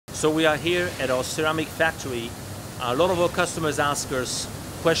So we are here at our ceramic factory. A lot of our customers ask us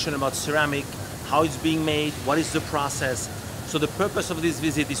questions about ceramic, how it's being made, what is the process. So the purpose of this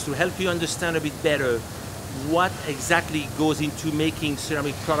visit is to help you understand a bit better what exactly goes into making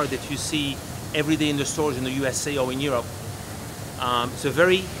ceramic product that you see every day in the stores in the USA or in Europe. It's a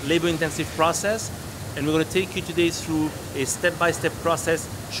very labor-intensive process, and we're going to take you today through a step-by-step process,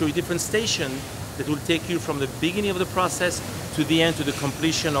 show you different stations that will take you from the beginning of the process to the end, to the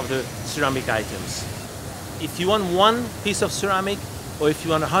completion of the ceramic items. If you want one piece of ceramic or if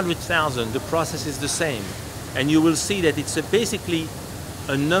you want 100,000, the process is the same. And you will see that it's basically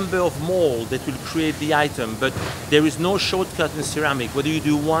a number of molds that will create the item, but there is no shortcut in ceramic. Whether you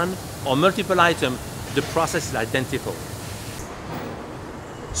do one or multiple items, the process is identical.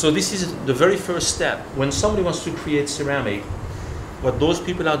 So this is the very first step. When somebody wants to create ceramic, what those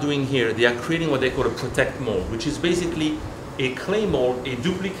people are doing here, they are creating what they call a protect mold, which is basically a clay mold, a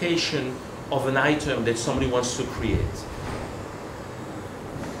duplication of an item that somebody wants to create.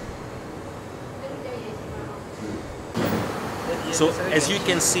 So as you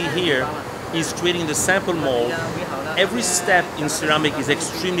can see here, he's creating the sample mold. Every step in ceramic is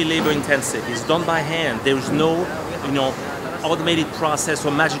extremely labor intensive. It's done by hand. There is no, automated process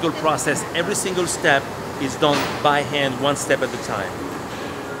or magical process. Every single step is done by hand, one step at a time.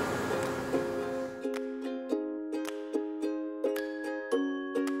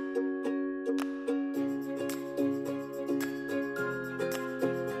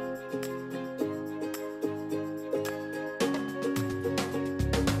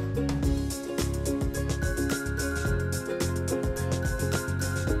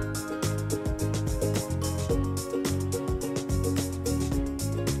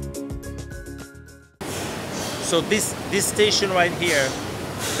 So this station right here,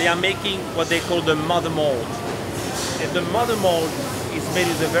 they are making what they call the mother mold. And the mother mold is made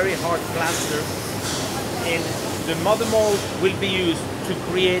with a very hard plaster, and the mother mold will be used to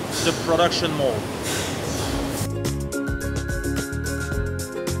create the production mold.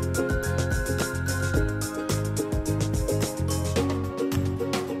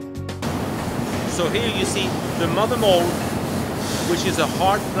 So here you see the mother mold, which is a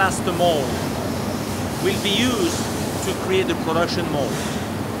hard plaster mold, will be used to create the production mold.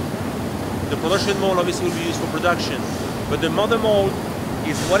 The production mold obviously will be used for production, but the mother mold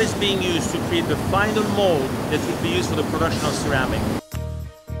is what is being used to create the final mold that will be used for the production of ceramic.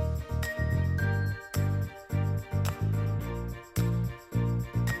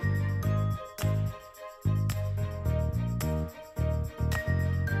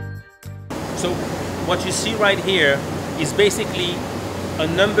 So what you see right here is basically a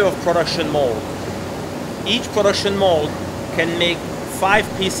number of production molds. Each production mold can make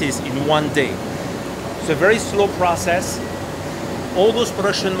 5 pieces in one day. It's a very slow process. All those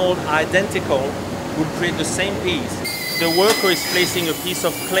production molds are identical, will create the same piece. The worker is placing a piece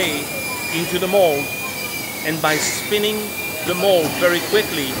of clay into the mold, and by spinning the mold very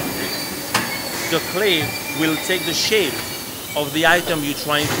quickly, the clay will take the shape of the item you're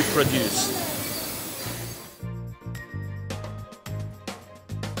trying to produce.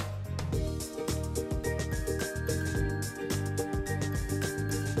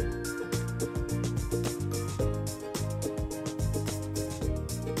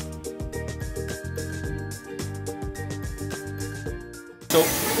 So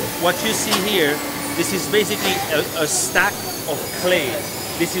what you see here, this is basically a stack of clay.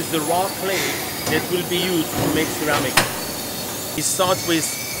 This is the raw clay that will be used to make ceramic. He starts with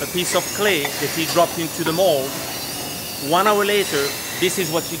a piece of clay that he dropped into the mold. 1 hour later, this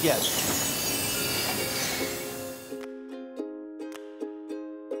is what you get.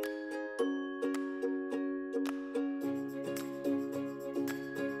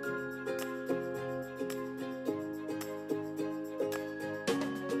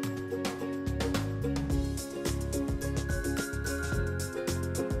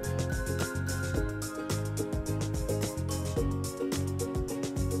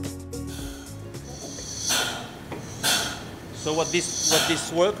 So what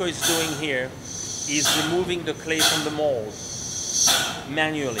this worker is doing here is removing the clay from the mold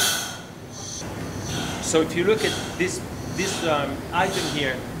manually. So if you look at this item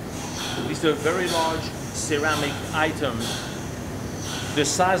here, this is a very large ceramic item. The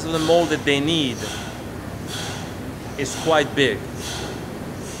size of the mold that they need is quite big.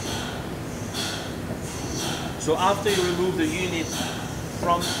 So after you remove the unit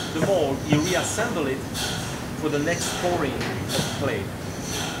from the mold, you reassemble it for the next pouring of clay.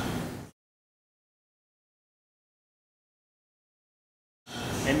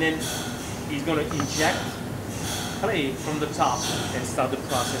 And then he's going to inject clay from the top and start the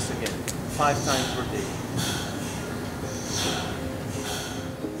process again, 5 times per day.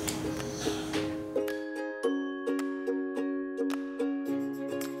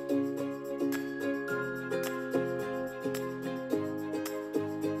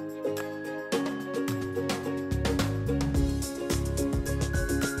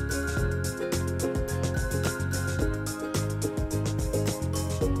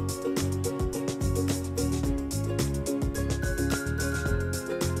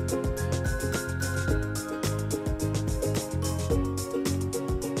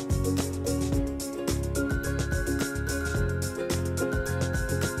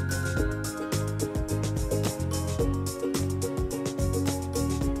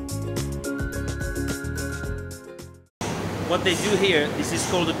 What they do here, this is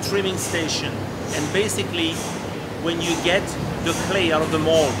called a trimming station. And basically, when you get the clay out of the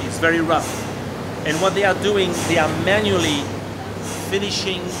mold, it's very rough. And what they are doing, they are manually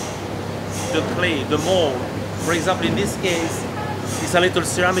finishing the clay, the mold. For example, in this case, these are little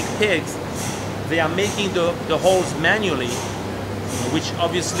ceramic pigs. They are making the holes manually, which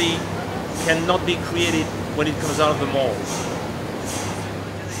obviously cannot be created when it comes out of the mold.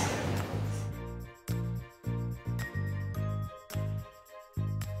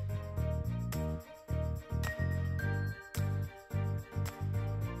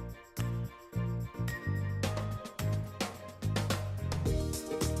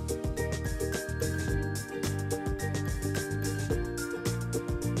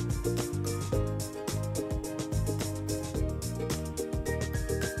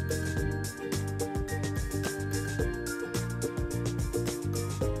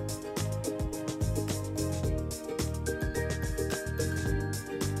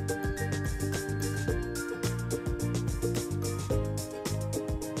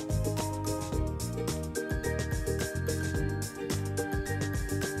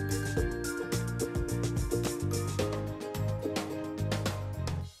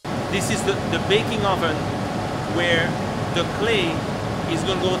 This is the baking oven where the clay is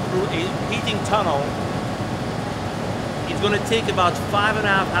going to go through a heating tunnel. It's going to take about 5.5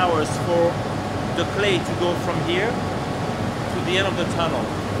 hours for the clay to go from here to the end of the tunnel.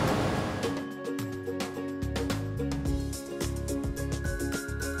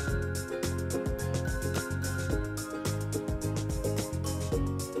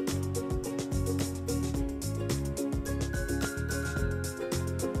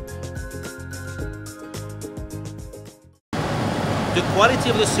 The quality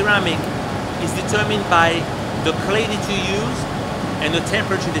of the ceramic is determined by the clay that you use and the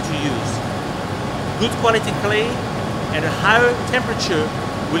temperature that you use. Good quality clay and a higher temperature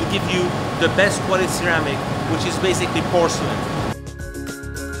will give you the best quality ceramic, which is basically porcelain.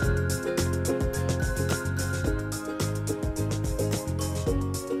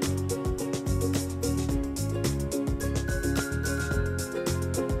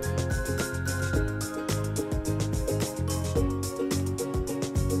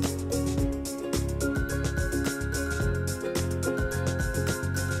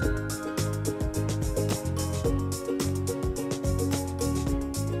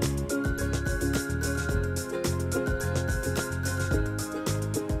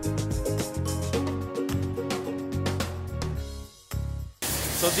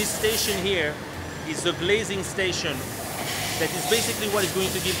 So this station here is the glazing station. That is basically what is going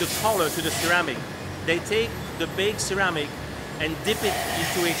to give the color to the ceramic. They take the baked ceramic and dip it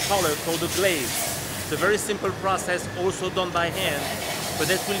into a color called the glaze. It's a very simple process, also done by hand, but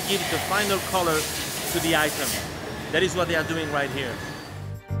that will give the final color to the item. That is what they are doing right here.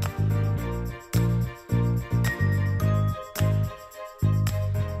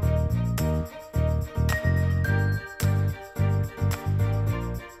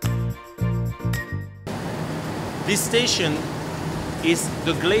 This station is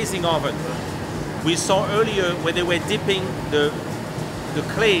the glazing oven. We saw earlier where they were dipping the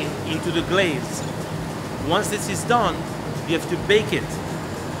clay into the glaze. Once this is done, you have to bake it.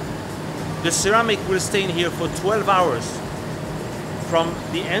 The ceramic will stay in here for 12 hours. From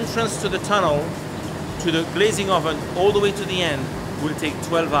the entrance to the tunnel to the glazing oven all the way to the end will take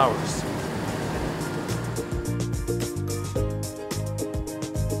 12 hours.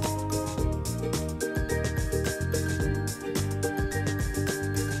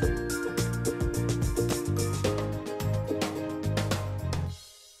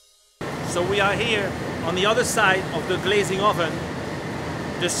 So we are here on the other side of the glazing oven.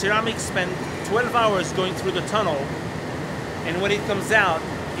 The ceramic spent 12 hours going through the tunnel, and when it comes out,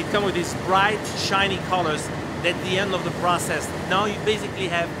 it comes with these bright, shiny colors. At the end of the process, now you basically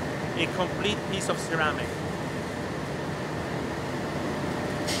have a complete piece of ceramic.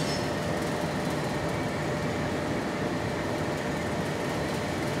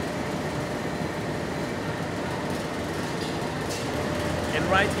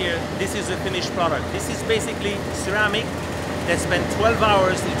 right here, this is the finished product. This is basically ceramic that spent 12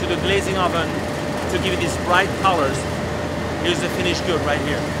 hours into the glazing oven to give it these bright colors. Here's the finished good right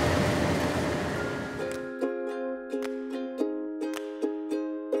here.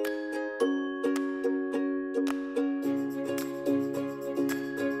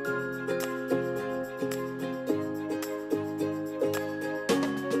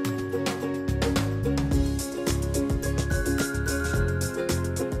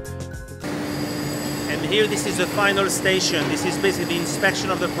 Here, this is the final station. This is basically the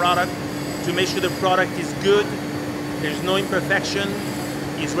inspection of the product to make sure the product is good, there's no imperfection,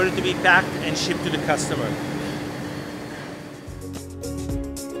 it's ready to be packed and shipped to the customer.